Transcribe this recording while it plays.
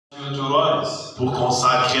to rise. Pour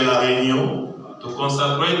consacrer la réunion. To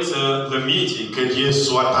consecrate the meeting. Que Dieu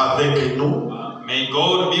soit avec nous. May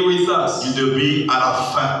God be with us. Du début à la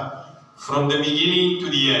fin. From the beginning to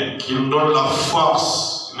the end. Qu'il nous donne la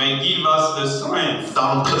force. May give us the strength.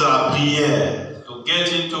 D'entrer dans la prière. To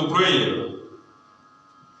get into prayer.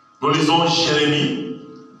 Nous lisons Jérémie.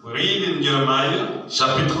 We read in Jeremiah.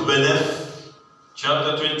 Chapitre 29.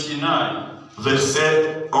 Chapter 29.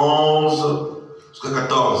 Verset 11 jusqu'à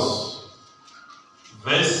 14.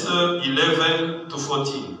 Verse 11 to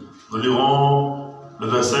 14. Nous lirons le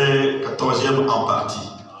verset 14e en partie.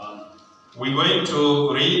 We're going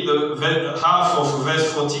to read the half of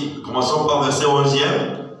verse 14. Commençons par verset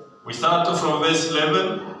 11e. We start from verse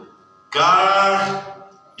 11. Car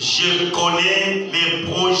je connais les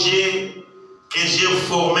projets que j'ai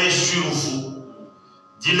formés sur vous,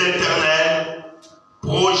 dit l'Éternel,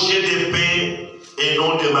 projets de paix et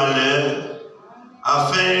non de malheur,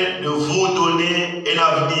 afin de vous donner un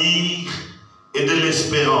avenir et de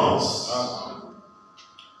l'espérance.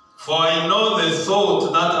 For I know the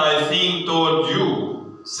thought that I think toward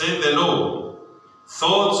you, said the Lord,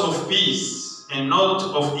 thoughts of peace and not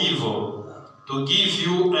of evil, to give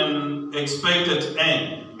you an expected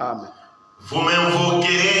end. Amen. Vous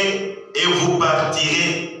m'invoquerez et vous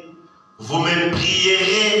partirez. Vous me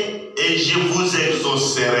prierez et je vous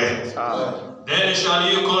exaucerai. Amen. Then shall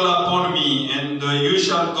you call upon me, and you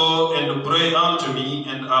shall go and pray unto me,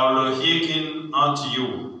 and I will hearken unto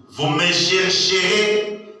you. Vous me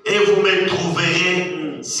chercherez et vous me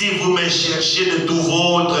trouverez si vous me cherchez de tout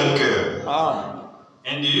votre cœur. Amen.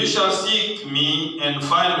 And you shall seek me and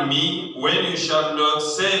find me when you shall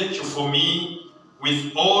search for me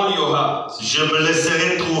with all your heart. Je me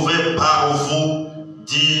laisserai trouver par vous,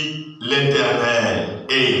 dit l'Éternel.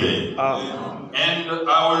 Amen. Amen. And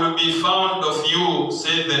I will be found of you,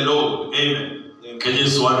 said the Lord. Amen. Que Dieu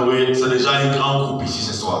soit loué. C'est déjà un grand groupe ici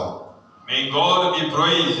ce soir. May God be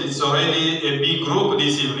praised. It's already a big group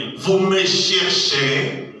this evening. Vous me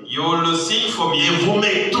chercherez. You will seek for me. Et vous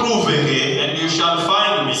me trouverez. And you shall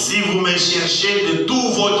find me. Si vous me cherchez de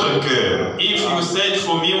tout votre cœur. If you search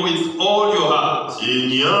for me with all your heart. Il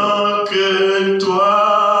n'y a que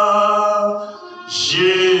toi,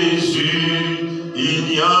 Jésus. Il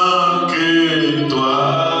n'y a que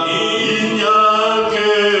toi. Il n'y a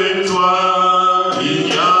que toi. Il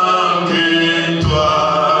n'y a que toi,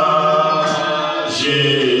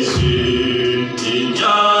 Jésus. Il n'y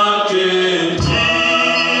a que toi.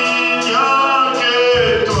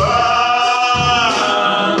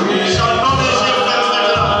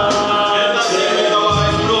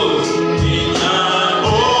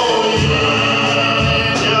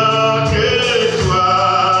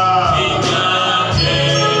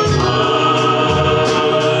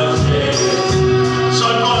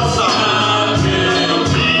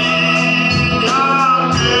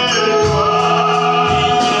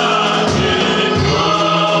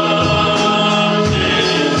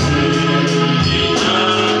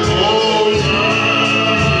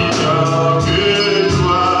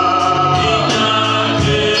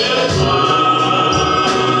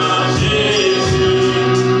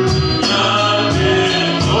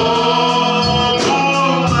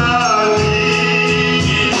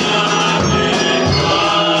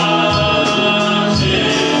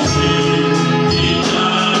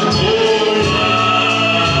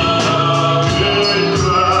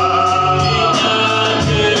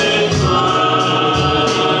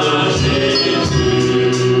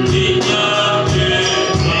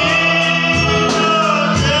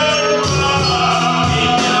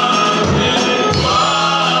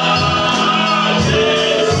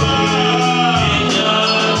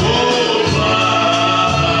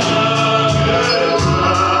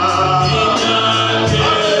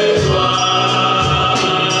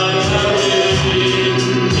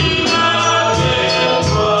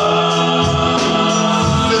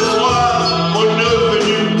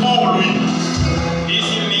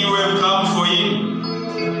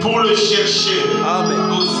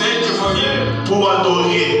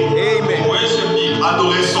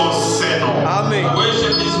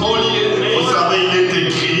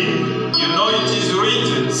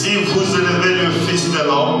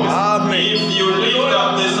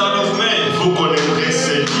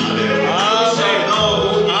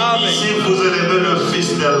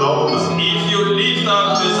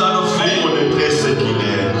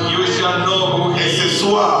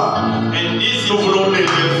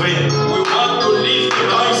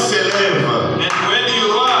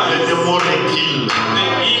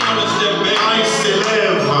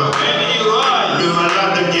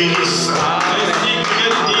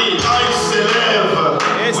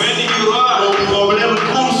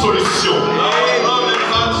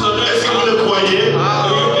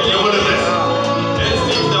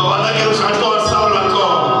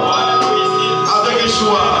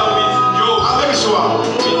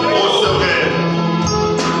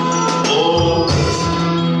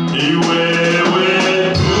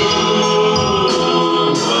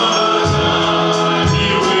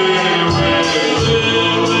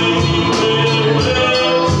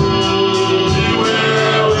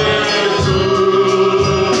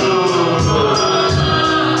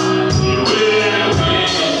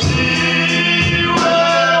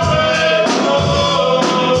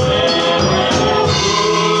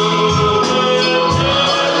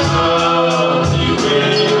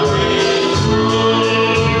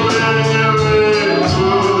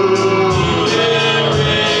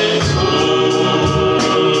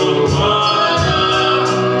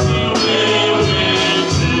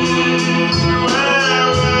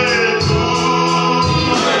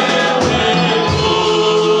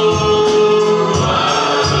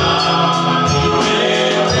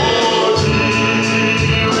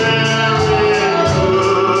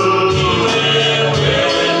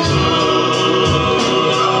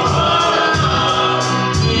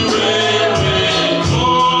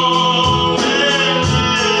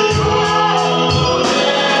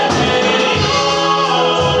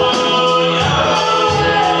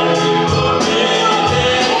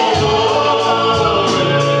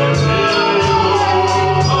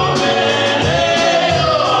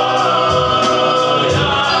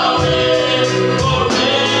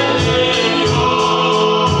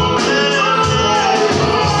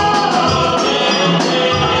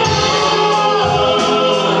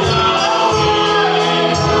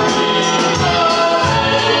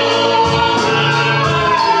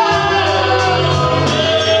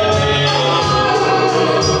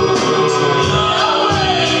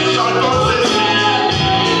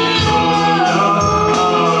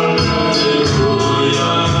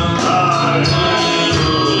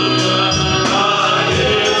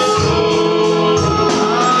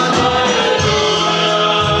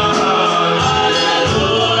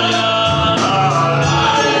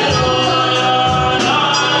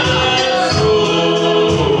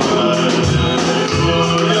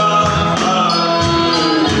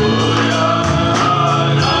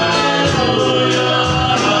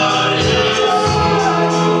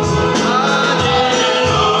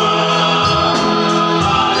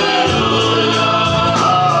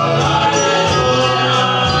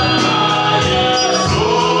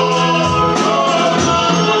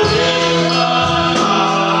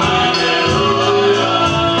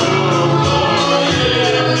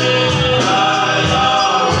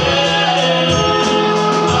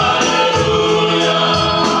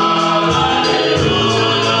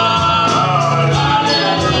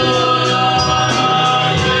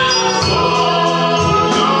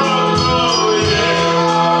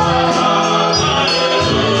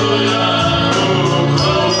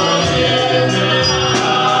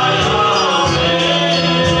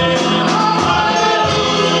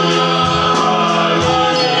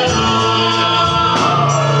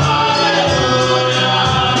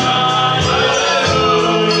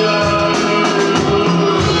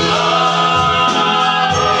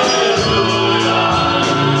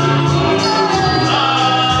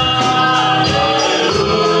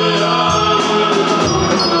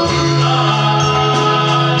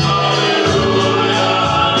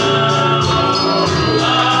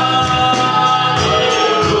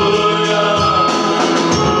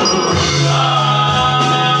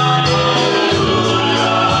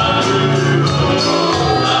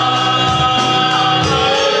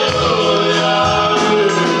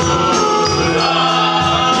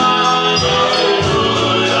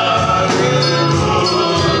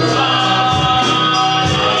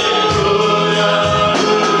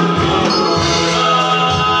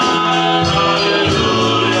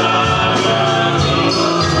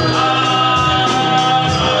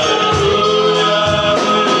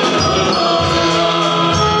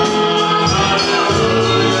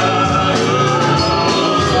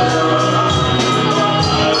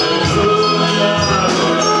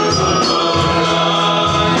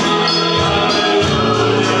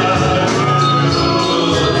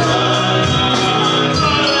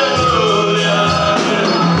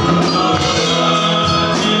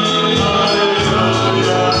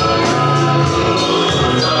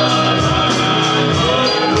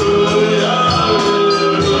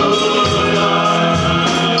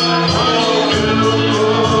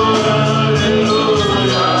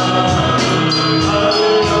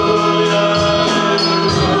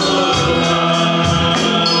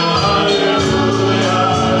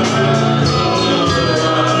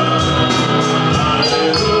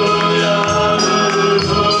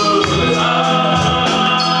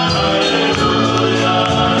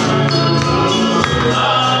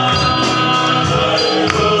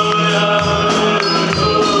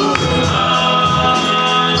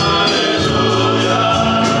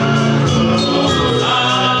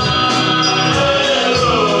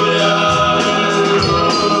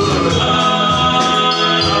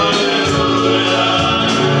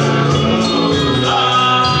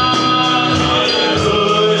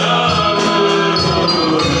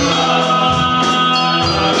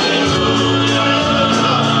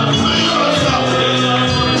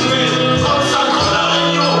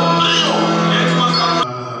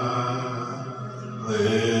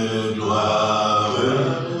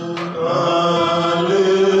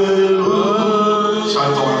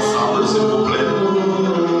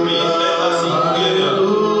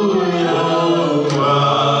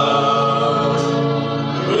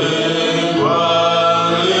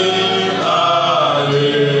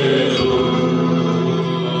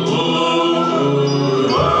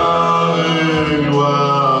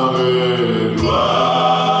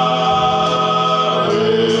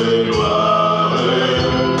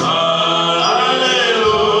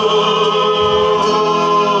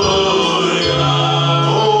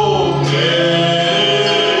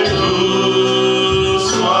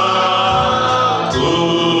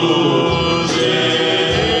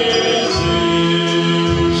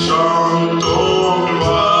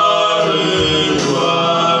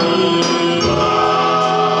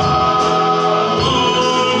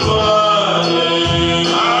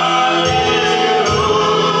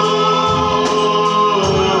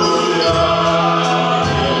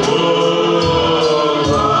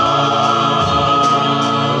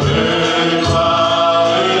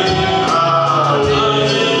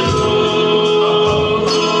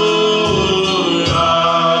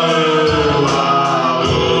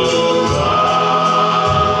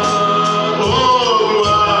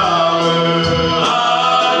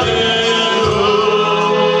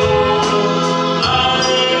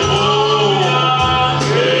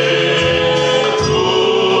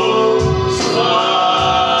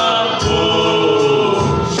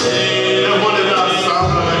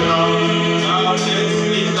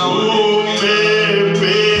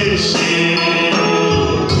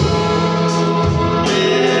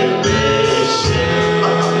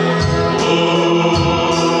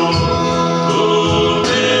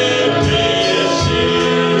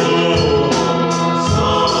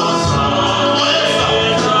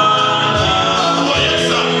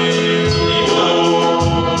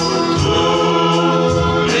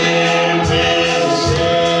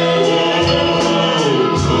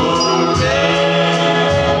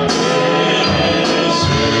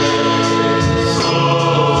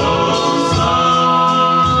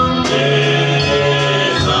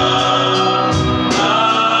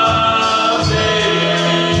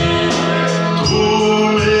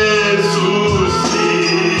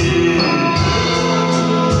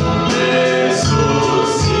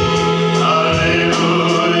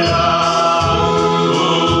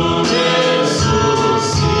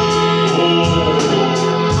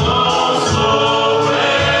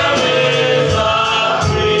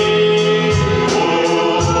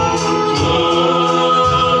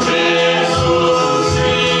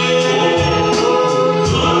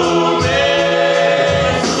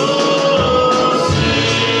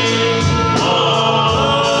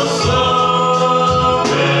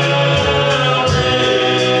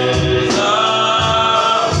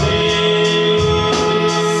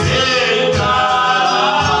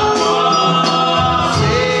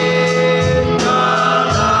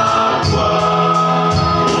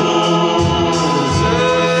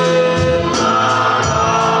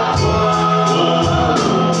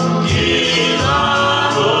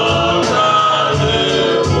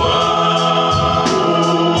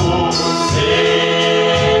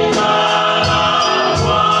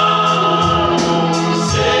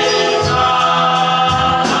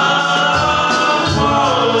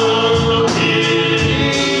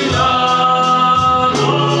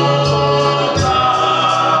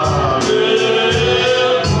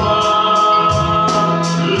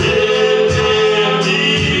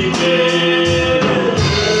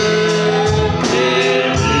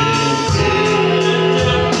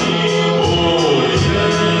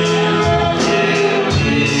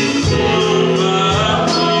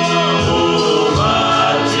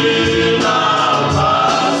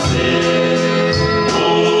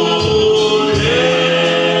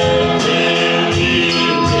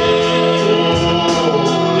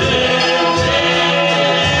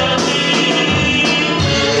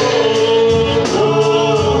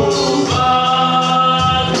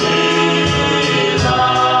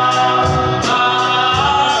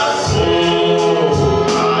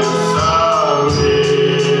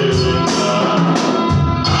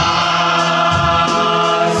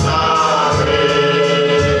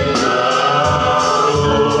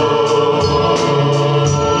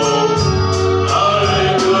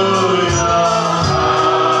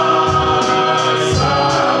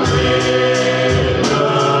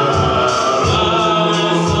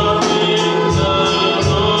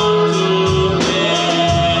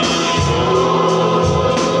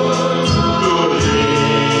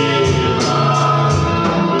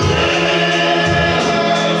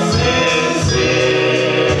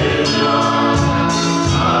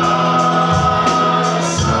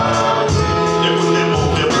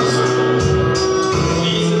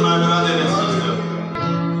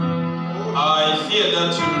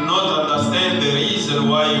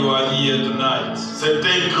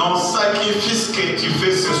 grand sacrifice que tu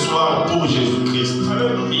fais ce soir pour Jésus-Christ.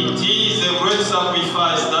 It is a great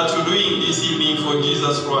sacrifice that you're doing this evening for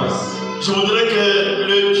Jesus Christ. Je voudrais que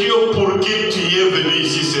le Dieu pour qui tu es venu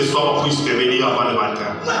ici ce soir puisse te bénir avant le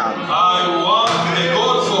matin. I want the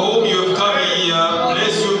God for whom you have come here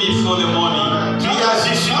bless you before the morning. Tu es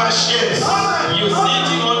assis sur la chaise You're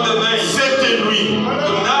sitting on the bench cette nuit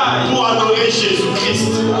tonight pour adorer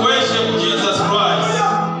Jésus-Christ. to worship Jesus Christ.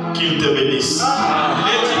 Qu'il te bénisse.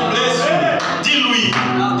 Let him bless you. Dis-lui,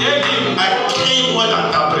 Tell him, accueille-moi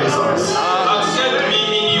dans ta présence. accept me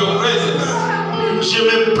in your presence. Je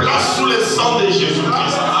me place sous le sang de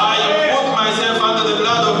Jésus-Christ. I put myself under the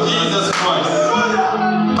blood of Jesus Christ.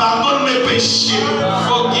 Pardonne mes péchés.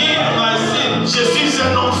 Forgive my sins. Je suis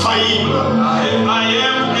un homme faillible, I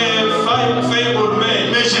am a faithful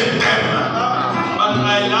man, mais je t'aime. but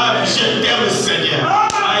I love you. Je t'aime, Seigneur.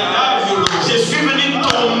 I love you, Lord. Je suis venu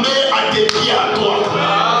tomber à tes pieds à toi.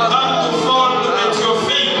 I've come to fall at your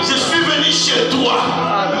feet. Je suis venu chez toi.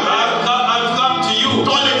 I've come to you.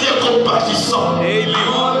 Toi, le Dieu compatissant. You,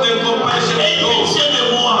 the compassionate Aie God. pitié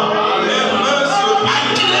de moi. Have mercy on me.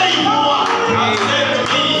 Accueille-moi. Accept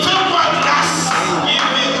me. Fais-moi grâce. Give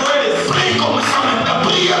me grace. Prie comme ça maintenant.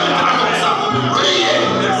 Priez maintenant comme ça. Priez.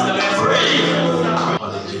 Priez. Toi,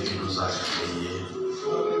 le Dieu qui nous a créés.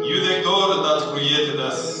 You, the God that created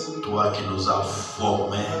us. Toi qui nous as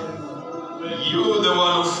formés. You, the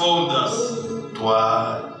one who formed us.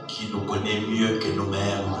 Toi qui nous connais mieux que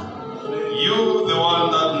nous-mêmes. You, the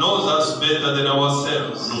one that knows us better than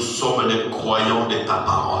ourselves. Nous sommes les croyants de ta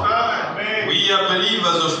parole. We are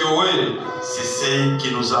believers of your word. C'est ce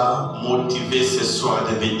qui nous a motivés ce soir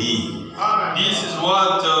de venir. This is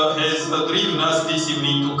what has driven us this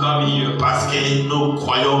evening to come here. Parce que nous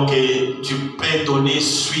croyons que tu peux donner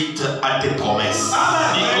suite à tes promesses.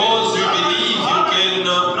 Because we believe you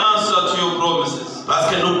can answer to your promises. Parce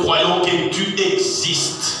que nous croyons que tu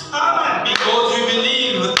existes. Because we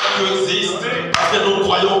believe that you exist. Parce que nous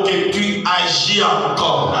croyons que tu agis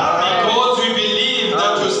encore. Because we believe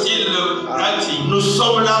that you're still acting. Nous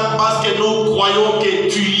sommes là parce que nous croyons que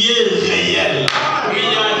tu es réel.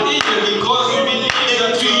 We are here because we believe Et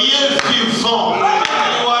that tu you es vivant. are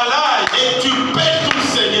alive. Et tu paies tout,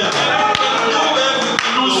 Seigneur. You do everything.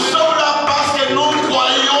 Nous sommes là parce que nous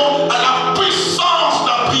croyons à la puissance de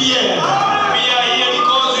la prière. We are here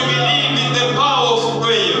because we believe in the power of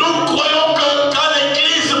prayer. Nous croyons que quand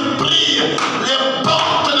l'Église prie, les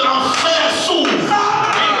portes de l'enfer s'ouvrent.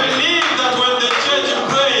 We believe that when the church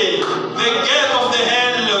prays, the gate of the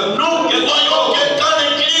hell Nous gets croyons opened. que quand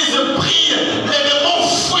l'Église prie, les démons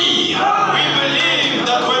fuient. We believe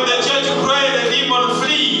that when the church prays, the demon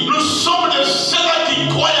flee. Nous sommes de ceux-là qui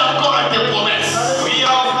croient encore à tes promesses. We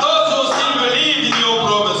are those who still believe in your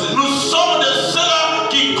promises. Nous sommes de ceux-là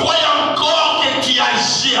qui croient encore que tu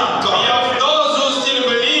agis We encore. are those who still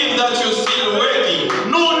believe that you're still working.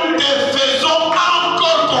 Nous te faisons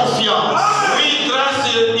encore confiance. We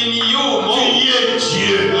trust in you more. Tu es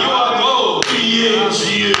Dieu. You are God. Tu es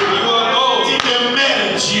Dieu. You are God. Tu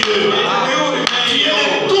demeures Dieu. And you Tu remain es God.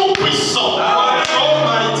 le Tout-Puissant. You are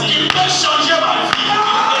Almighty. Qui peut changer ma vie. You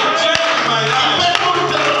can change my Qui life. peut nous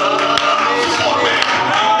transformer.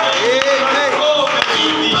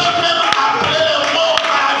 Qui peut même appeler le mort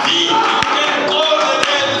à la vie. You can call the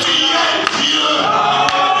dead. Tu es Dieu.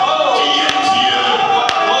 Oh, Tu es Dieu.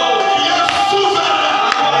 Tu es souverain.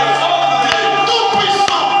 Tu es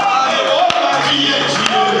tout-puissant. Tu es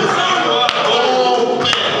Dieu. Oh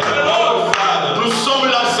Père, nous sommes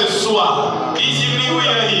là ce soir this evening we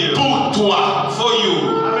are here pour toi, for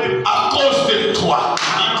you, à cause de toi.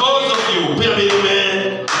 because of you. Père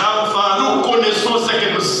bien-aimé, Now, Father, nous connaissons ce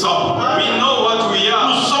que nous sommes. we know what we Nous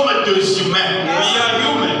are. sommes des humains, We are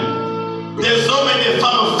human. des hommes et des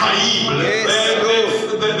femmes faillibles.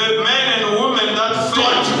 The men and women that Toi,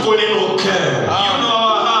 fail. tu connais nos cœurs. You know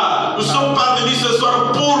our heart. Nous sommes pas venus ce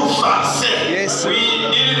soir pour farcer. We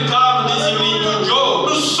didn't come this evening to joke.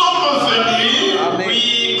 Nous sommes venus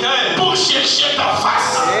We came pour chercher ta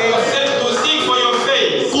face, to seek for your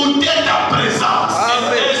face goûter ta présence, and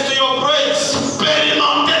taste your praise.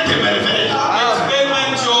 expérimenter tes merveilles.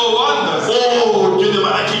 Experiment your wonders. Oh Dieu de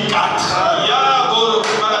Malachie 4, Yeah, God of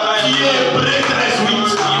qui Malachi. est Hébreu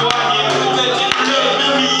 13:8, You are here to take it. le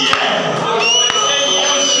même hier,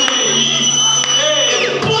 aujourd'hui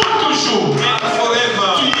et pour toujours. And forever.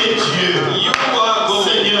 Tu es Dieu. You are God.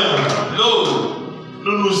 Seigneur, Lord,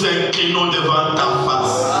 nous nous inclinons devant ta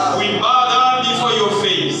face. we bow down before your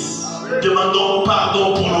face, Demandons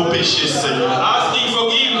pardon pour nos péchés, Seigneur. asking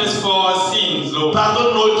forgiveness for our sins, Lord.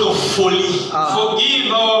 Pardonne notre folie.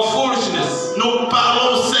 Forgive our foolishness. Nous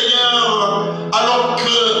parlons, Seigneur, alors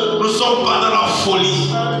que nous ne sommes pas dans la folie.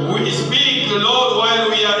 We speak, Lord, while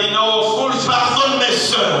we are in our full strength. Pardonne mes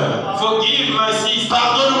soeurs. Forgive my sister.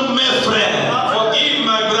 Pardonne mes frères. Forgive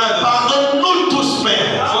my brother. Pardonne-nous tous,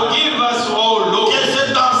 Père. Forgive us all, Lord. Que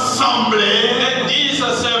cette assemblée Let this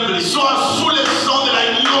assembly soit sous le sang de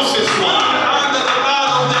l'agneau ce soir. under the blood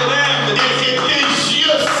of the Lamb, Et que tes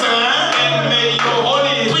yeux saints and may your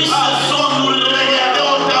holy puissent eyes nous regarder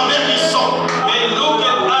au travers du sang. may look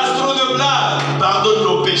at us through the blood. Pardonne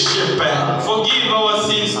nos péchés, Père. Forgive our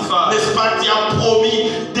sins, Father. N'est-ce pas, tu as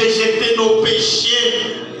promis de jeter nos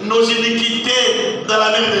péchés,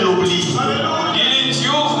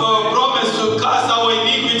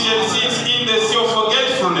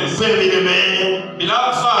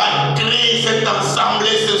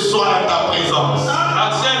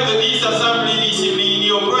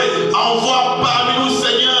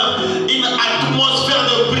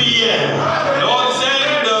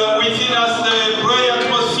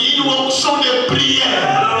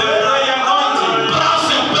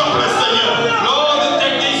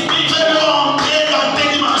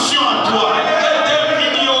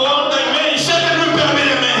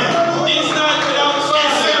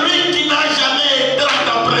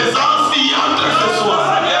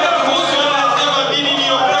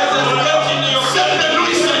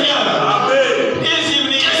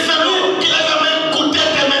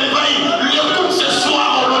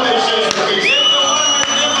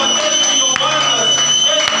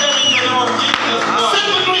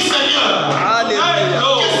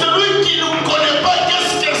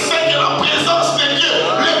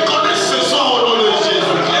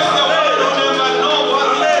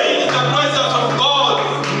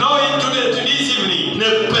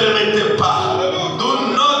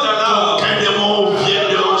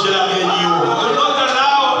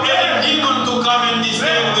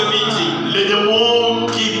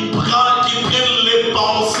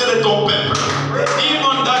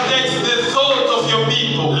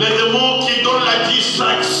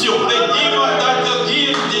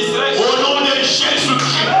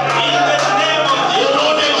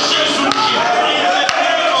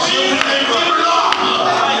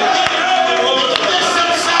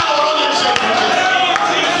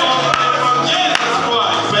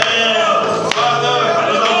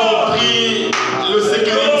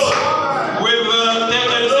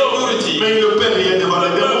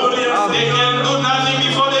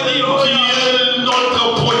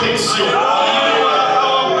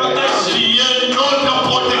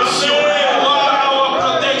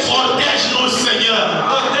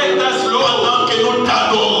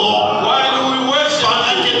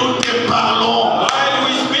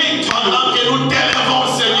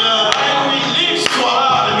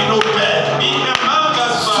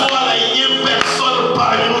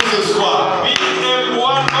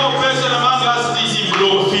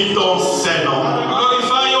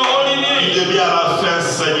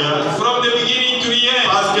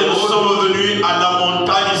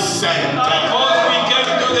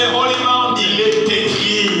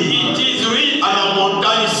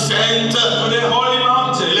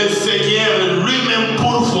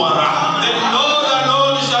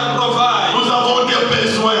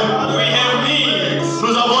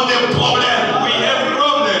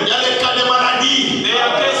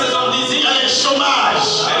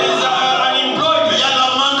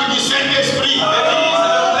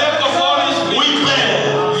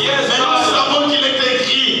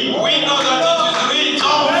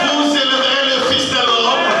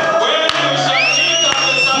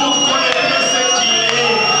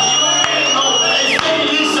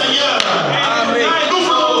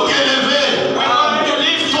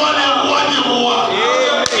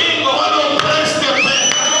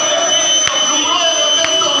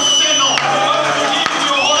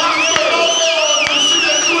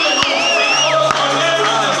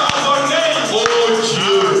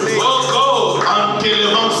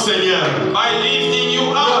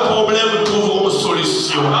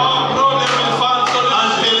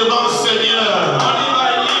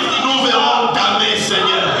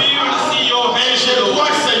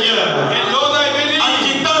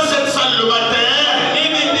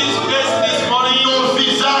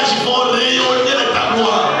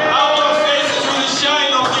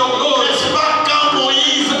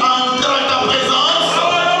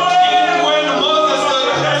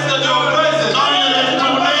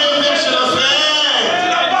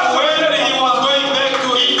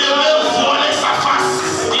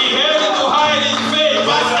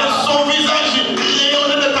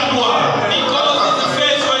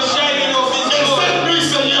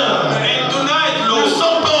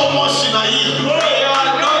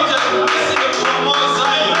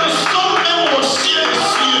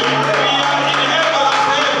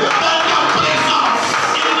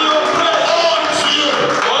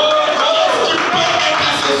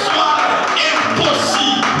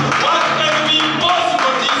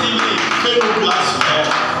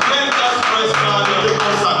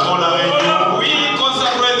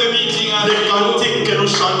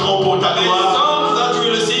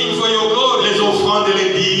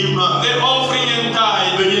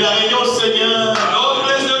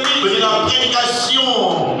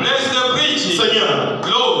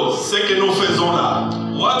 Ce que nous faisons là,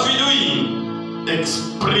 What we doing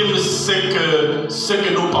exprime ce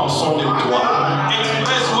que nous pensons de toi.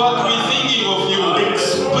 express what we thinking of you.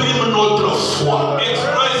 Exprime notre foi.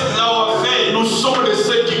 Express our faith. Nous sommes de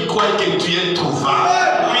ceux qui croient que tu es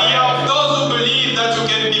trouvable. We are those who believe that you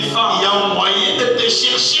can be Il y found. a un moyen de te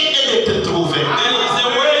chercher et de te trouver. There is a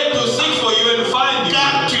way to seek for you and find you.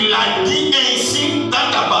 Car tu l'as dit ainsi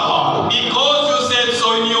dans ta parole. Because you said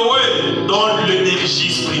so in your word. Donne l'énergie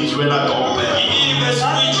spirituelle à ton Père. Give a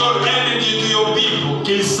spiritual energy to your people.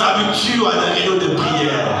 Qu'ils s'habituent à la réunion de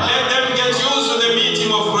prière. Let them get used to the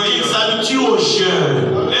meeting of Qu'ils prayer. s'habituent au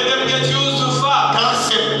jeûne. Let them get used to fast. Car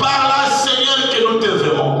c'est par là, Seigneur, que nous te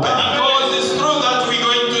verrons, Père. Because it's true that we're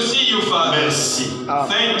going to see you, Father. Merci.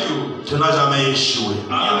 Thank you. Tu n'as jamais échoué.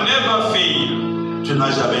 You never fail. Tu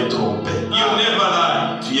n'as jamais trompé. You never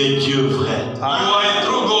lie. Tu es Dieu vrai. You are a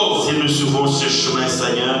true God. Si nous suivons ce chemin,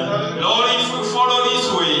 Seigneur, Lord, if we follow this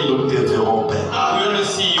way, nous te verrons, Père. we will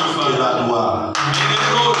see you, Que Father. la gloire, May the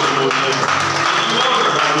glory, l'honneur, the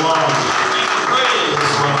honor, la louange and the praise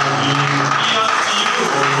soit rendue be unto you.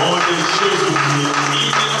 au nom de Jésus-Christ.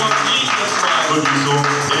 In the name of Jesus Christ. Nous disons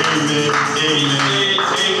Amen, Amen.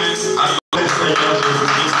 Amen. Après Seigneur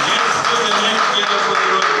Jésus-Christ, Let's put the hands together for the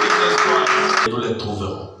Lord Jesus Christ. nous les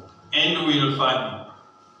trouverons. And we will find him.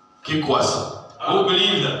 Qui croit ça? Who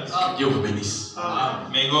believe that? Que Dieu vous bénisse.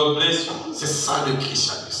 May God bless you. C'est ça le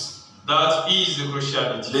christianisme. That is the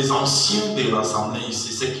Christianity. Les anciens de l'assemblée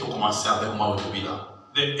ici, ceux qui ont commencé avec moi aujourd'hui là,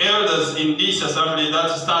 The elders in this assembly that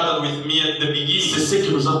started with me at the c'est beginning. ce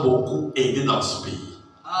qui nous a beaucoup aidé dans ce pays.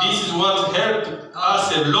 This is what helped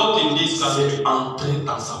us a lot in this country. C'est entrer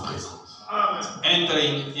dans sa présence.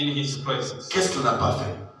 Entering in his presence. Qu'est-ce qu'il n'a pas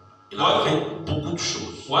fait? Il a fait beaucoup de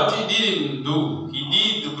choses. What he didn't do, he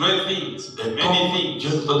did great things, Et many comme things. Dieu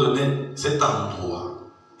nous a donné cet endroit,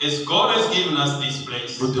 As God has given us this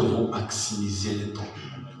place, nous devons maximiser le temps.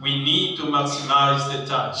 we need to maximize the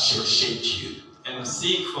time Chercher Dieu. and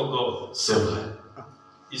seek for God. C'est vrai.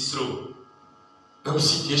 It's true. Même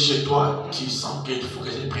si tu es chez toi, tu sens qu'il faut que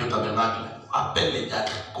j'ai prié au tabernacle, appelle les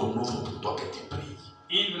diacres qu'on ouvre pour toi que tu pries.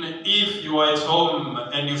 Even if you are at home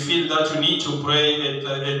and you feel that you need to pray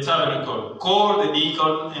at a tabernacle, call the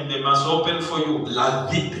deacon and they must open for you. La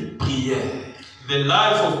vie de prière The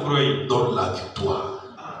life of prayer donne la victoire.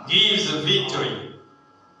 gives a victory.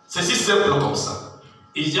 C'est si simple comme ça.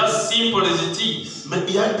 It's just simple as it is. Mais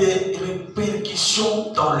il y a des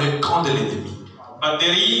répercussions dans le camp de l'ennemi. But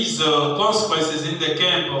there is consequences in the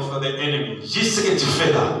camp of the enemy. Juste ce que tu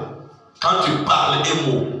fais là, quand tu parles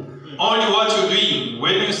un mot, Only what you're doing,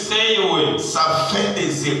 when you say a word, ça fait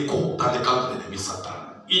des échos dans le camp de l'ennemi Satan.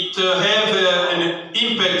 it have an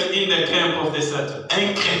impact in the camp of the Satan.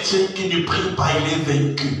 Un chrétien qui ne prie pas, il est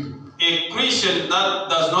vaincu. A Christian that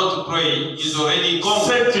does not pray is already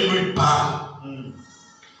conquered. Cette nuit parle.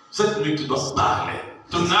 Cette nuit tu dois parler.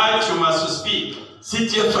 Tonight you must speak. Si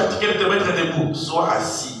tu es fatigué de te mettre debout, sois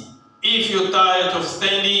assis. If you're tired of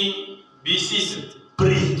standing, be seated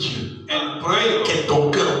Prie Dieu. and pray. Que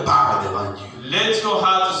ton cœur parle devant Dieu. Let your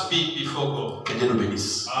heart speak before God. Que Dieu nous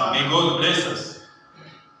bénisse. May God bless us.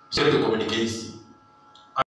 Je vais te communiquer ici.